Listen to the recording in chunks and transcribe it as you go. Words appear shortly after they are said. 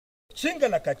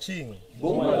Chinga like a ching.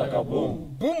 Booma like a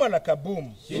boom. Booma like a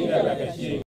boom. Chinga like a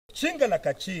ching. Chinga like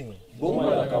a ching.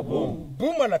 Booma like a boom.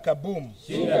 Booma like a boom.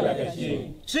 Chinga like a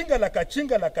ching. Chinga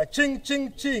like a ching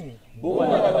ching ching. Booma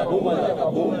like a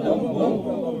boom boom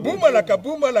boom. Booma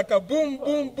like a boom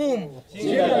boom boom.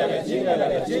 Chinga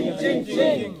like a ching ching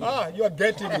ching. Ah, you are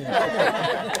getting me.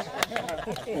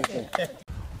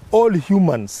 All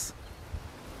humans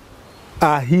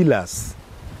are healers.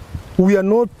 We are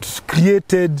not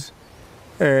created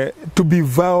to be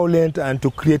violent and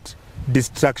to create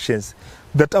distractions.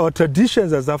 That our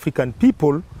traditions as African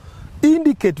people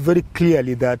indicate very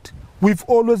clearly that we've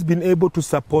always been able to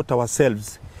support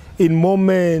ourselves in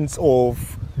moments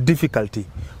of difficulty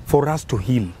for us to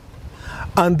heal.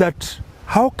 And that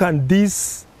how can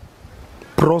this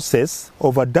process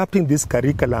of adapting this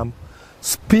curriculum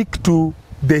speak to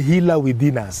the healer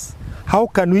within us? How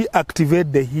can we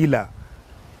activate the healer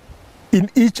in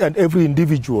each and every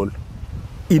individual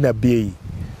in Abyei?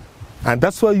 And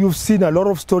that's why you've seen a lot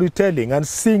of storytelling and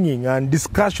singing and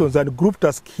discussions and group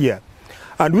tasks here.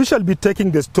 And we shall be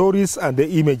taking the stories and the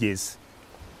images.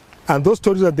 And those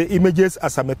stories and the images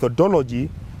as a methodology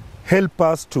help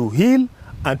us to heal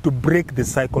and to break the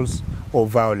cycles of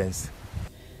violence.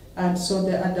 And so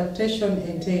the adaptation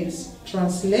entails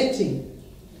translating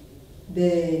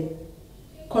the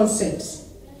concepts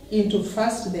into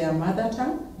first their mother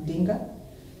tongue, Dinka,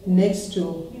 next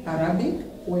to Arabic,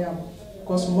 where of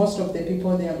course most of the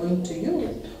people they are going to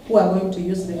use, who are going to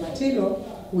use the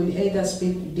material, will either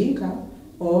speak Dinka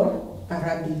or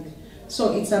Arabic.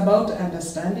 So it's about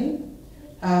understanding,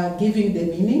 giving the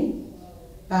meaning.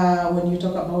 When you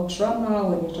talk about trauma,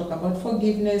 when you talk about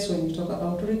forgiveness, when you talk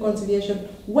about reconciliation,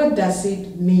 what does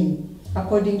it mean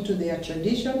according to their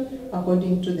tradition,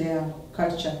 according to their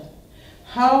culture?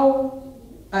 How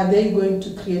are they going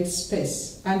to create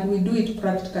space? And we do it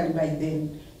practically by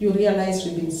then. You realize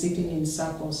we've been sitting in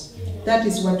circles. That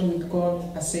is what we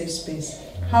call a safe space.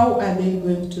 How are they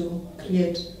going to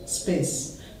create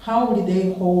space? How will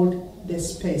they hold the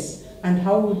space? And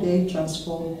how will they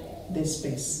transform the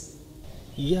space?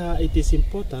 Yeah, it is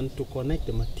important to connect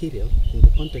the material in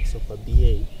the context of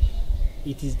Abyei.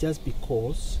 It is just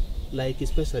because, like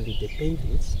especially the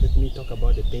paintings, let me talk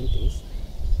about the paintings.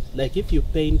 Like if you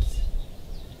paint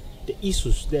the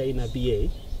issues there in Abyei,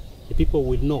 the people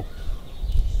will know.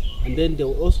 And then they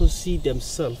will also see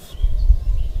themselves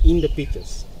in the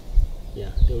pictures. Yeah,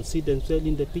 they will see themselves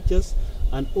in the pictures,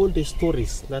 and all the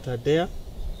stories that are there,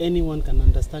 anyone can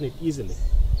understand it easily.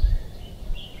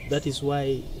 That is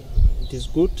why it is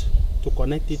good to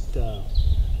connect it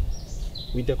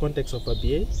with the context of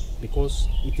Abyei, because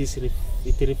it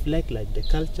reflects like the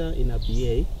culture in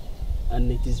Abyei,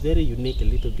 and it is very unique a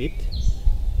little bit.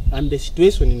 And the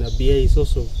situation in Abyei is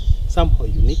also somehow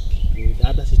unique with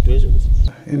other situations.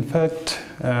 In fact,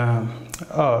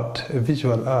 art,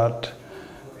 visual art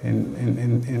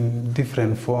in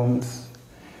different forms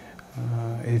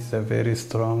is a very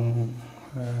strong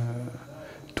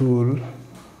tool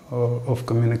of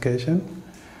communication.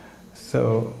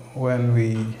 So when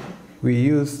we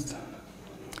use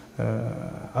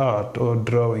art or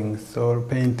drawings or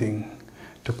painting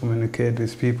to communicate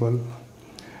with people,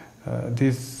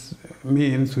 this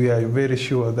means we are very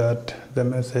sure that the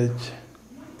message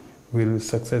will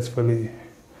successfully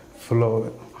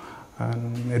flow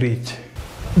and reach.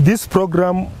 This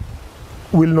program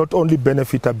will not only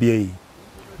benefit Abyei.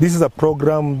 This is a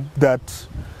program that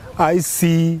I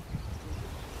see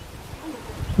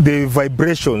the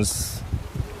vibrations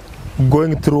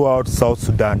going throughout South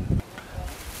Sudan.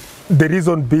 The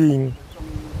reason being,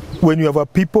 when you have a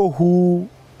people who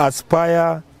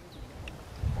aspire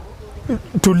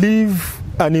to leave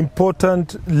an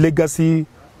important legacy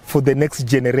for the next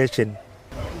generation,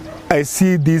 I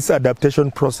see this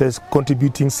adaptation process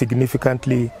contributing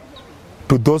significantly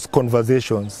to those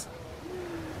conversations.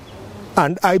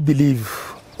 And I believe,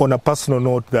 on a personal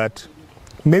note, that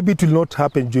maybe it will not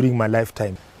happen during my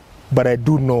lifetime, but I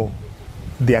do know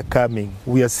they are coming.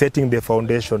 We are setting the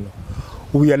foundation.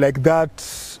 We are like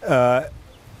that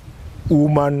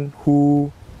woman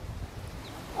who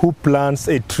plants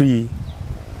a tree,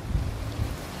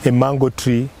 a mango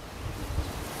tree,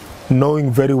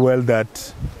 knowing very well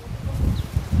that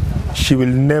she will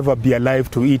never be alive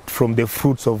to eat from the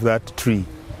fruits of that tree.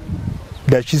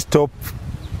 Does she stop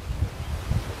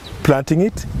planting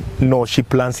it? No, she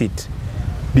plants it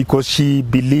because she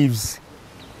believes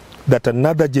that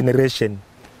another generation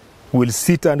will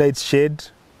sit under its shade,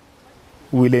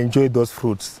 will enjoy those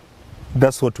fruits.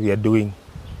 That's what we are doing.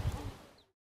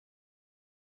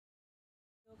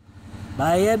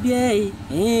 Abyei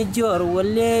jor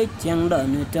wole changda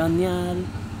ne tanyal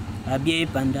Abyei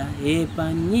panda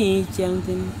epanyi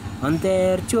changtin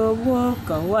onter chobo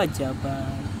kawachapa.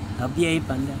 Abyei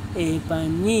panda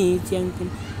epanyi changtin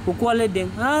ukwale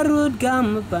deng harut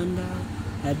gam panda.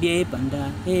 Abyei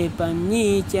panda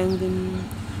epanyi changtin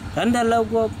tanda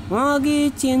lagop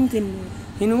mogi chintin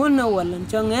in wona walan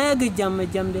chong eg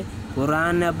jamde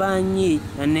Kurana banyi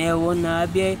ane wona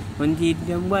abyei undi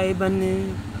dembay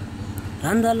bane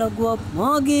tanda lagop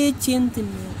mogi chintin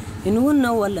in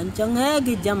wona walan chong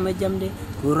eg jamde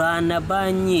Kurana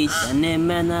banyi ane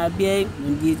mena abyei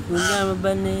undi kunyam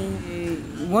bane.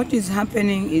 What is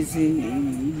happening is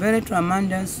very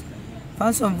tremendous.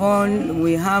 First of all,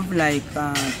 we have like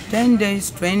 10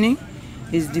 days training.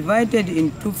 It's divided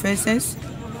in two phases.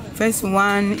 Phase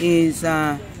one is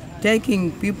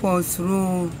taking people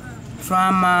through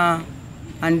trauma,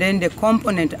 and then the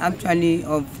component actually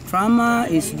of trauma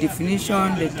is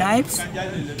definition, the types,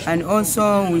 and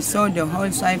also we saw the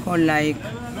whole cycle like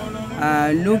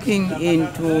looking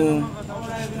into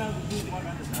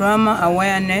trauma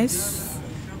awareness,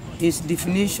 its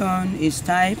definition, its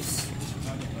types,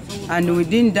 and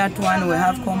within that one we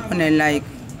have component like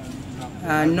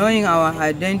knowing our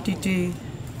identity,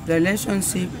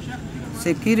 relationship,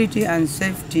 security and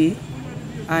safety,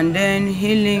 and then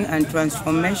healing and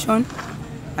transformation,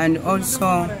 and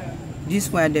also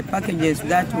these were the packages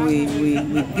that we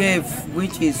gave,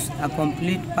 which is a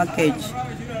complete package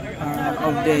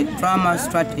of the trauma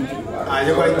strategy.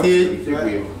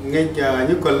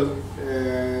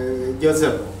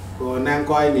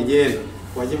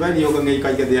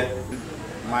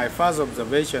 My first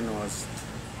observation was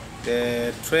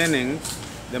the training,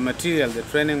 the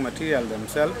training material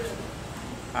themselves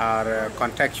are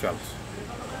contextual.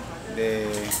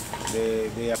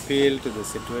 They appeal to the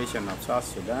situation of South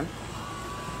Sudan,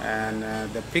 and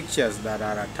the pictures that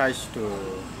are attached to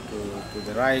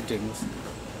the writings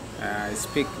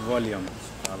speak volumes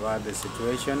about the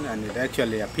situation, and it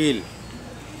actually appeals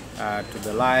to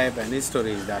the life and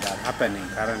histories that are happening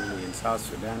currently in South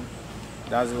Sudan.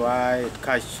 That's why it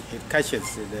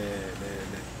catches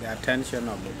the attention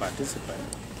of the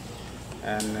participants,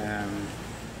 and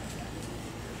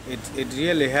it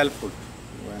really helpful.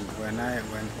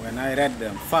 When I read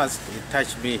them first, it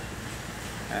touched me,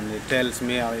 and it tells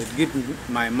me, it gives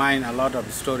my mind a lot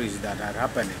of stories that are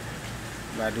happening.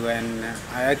 But when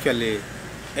I actually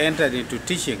entered into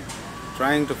teaching,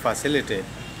 trying to facilitate,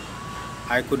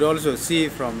 I could also see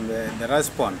from the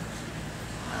response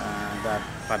that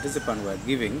participants were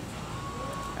giving,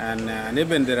 and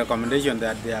even the recommendation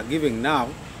that they are giving now,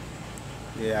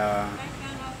 they are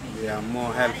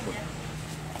more helpful.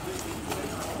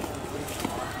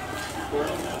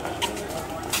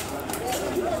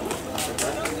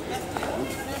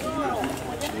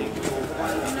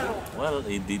 Well,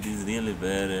 it is really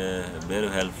very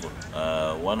helpful.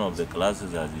 One of the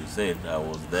classes, as you said, I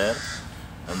was there,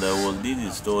 and there was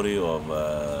this story of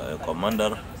a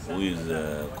commander who is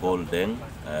called Deng,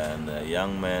 and a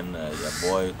young man, a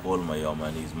boy called Mayom,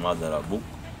 and his mother Abyei.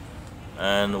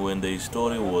 And when the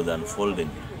story was unfolding,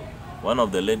 one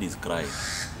of the ladies cried.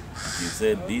 She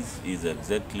said, "This is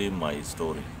exactly my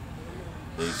story.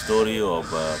 The story of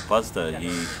Pastor.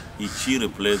 She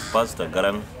replaced Pastor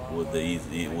Garang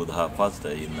with her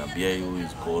pastor in Abyei, who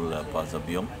is called Pastor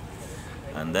Byong.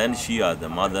 And then she as the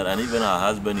mother, and even her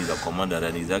husband is a commander,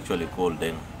 and he's actually called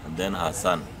Deng. And then her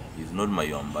son, he's not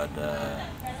Mayom, but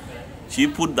she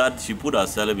put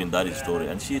herself in that story,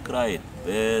 and she cried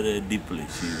very deeply.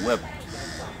 She wept.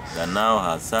 And now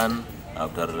her son,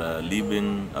 after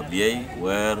leaving Abyei,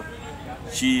 where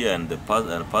she and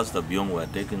Pastor Byong were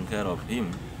taking care of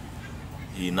him,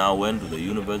 he now went to the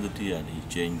university and he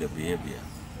changed the behavior.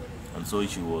 And so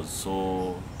she was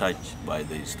so touched by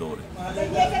the story.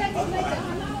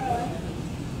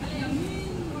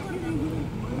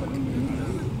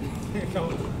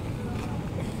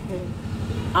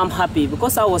 I'm happy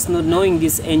because I was not knowing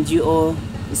this NGO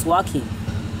is working.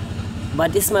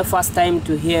 But it's my first time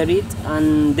to hear it,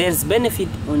 and there's benefit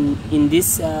in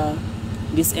this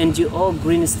NGO,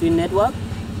 Green Street Network.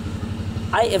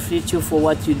 I appreciate you for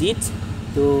what you did.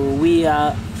 We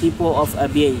are people of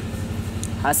Abyei.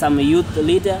 As I'm a youth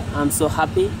leader, I'm so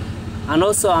happy. And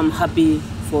also I'm happy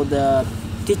for the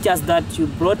teachers that you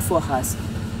brought for us,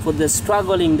 for the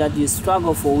struggling that you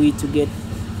struggle for we to get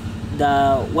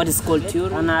what is called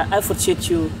theory. And I appreciate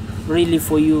you really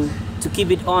for you to keep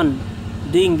it on,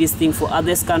 doing this thing for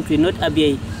others country, not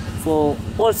Abyei, for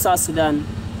all South Sudan.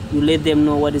 You let them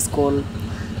know what is called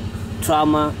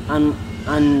trauma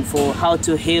and for how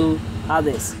to heal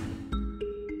others.